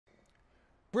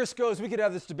Briscoes, we could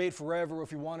have this debate forever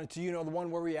if we wanted to. You know, the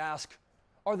one where we ask,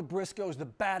 are the Briscoes the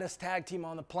baddest tag team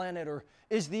on the planet? Or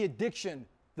is the Addiction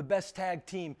the best tag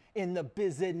team in the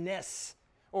business?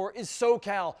 Or is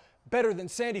SoCal better than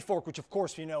Sandy Fork, which of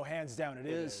course we know hands down it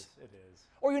is. It is.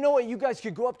 Or you know what, you guys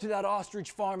could go up to that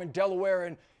ostrich farm in Delaware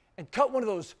and cut one of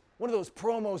those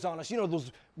promos on us. You know,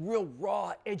 those real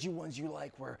raw, edgy ones you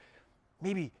like, where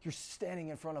maybe you're standing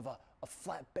in front of a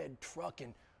flatbed truck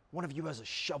and one of you has a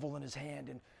shovel in his hand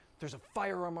and there's a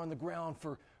firearm on the ground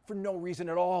for no reason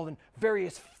at all, and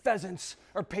various pheasants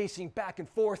are pacing back and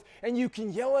forth, and you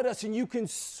can yell at us and you can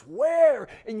swear,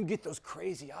 and you get those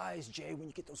crazy eyes, Jay. When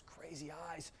you get those crazy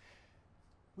eyes,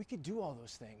 we could do all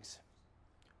those things.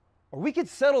 Or we could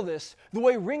settle this the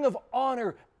way Ring of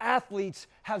Honor athletes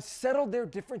have settled their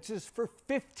differences for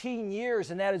 15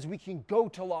 years, and that is we can go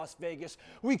to Las Vegas,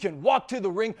 we can walk to the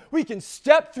ring, we can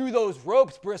step through those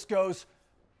ropes, Briscoes,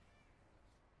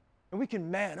 and we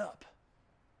can man up.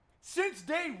 Since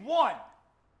day one,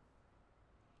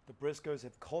 the Briscoes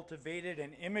have cultivated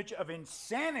an image of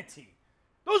insanity.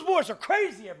 Those boys are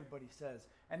crazy, everybody says,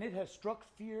 and it has struck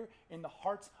fear in the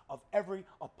hearts of every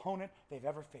opponent they've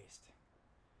ever faced.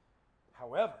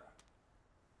 However,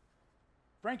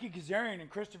 Frankie Kazarian and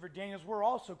Christopher Daniels were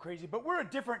also crazy, but we're a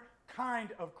different kind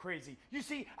of crazy. You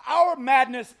see, our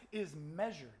madness is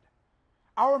measured.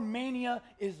 Our mania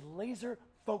is laser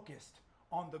focused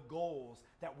on the goals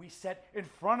that we set in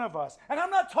front of us. And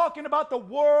I'm not talking about the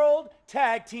World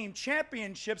Tag Team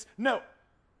Championships. No,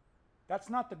 that's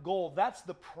not the goal. That's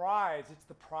the prize. It's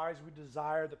the prize we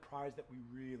desire, the prize that we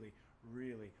really,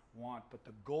 really want. But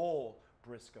the goal,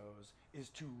 Briscoes, is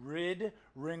to rid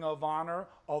Ring of Honor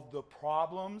of the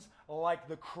problems like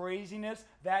the craziness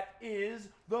that is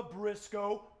the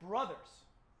Briscoe brothers.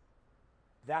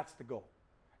 That's the goal.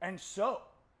 And so,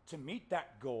 to meet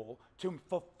that goal, to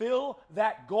fulfill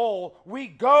that goal, we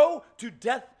go to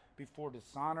Death Before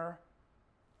Dishonor,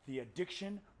 the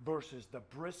Addiction versus the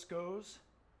Briscoes.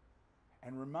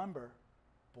 And remember,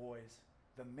 boys,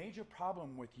 the major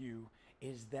problem with you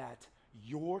is that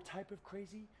your type of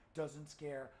crazy doesn't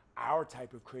scare our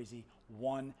type of crazy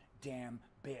one damn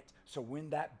bit. So when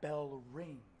that bell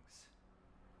rings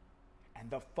and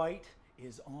the fight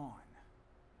is on,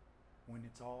 when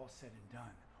it's all said and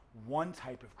done, one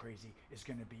type of crazy is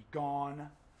going to be gone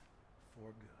for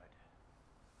good.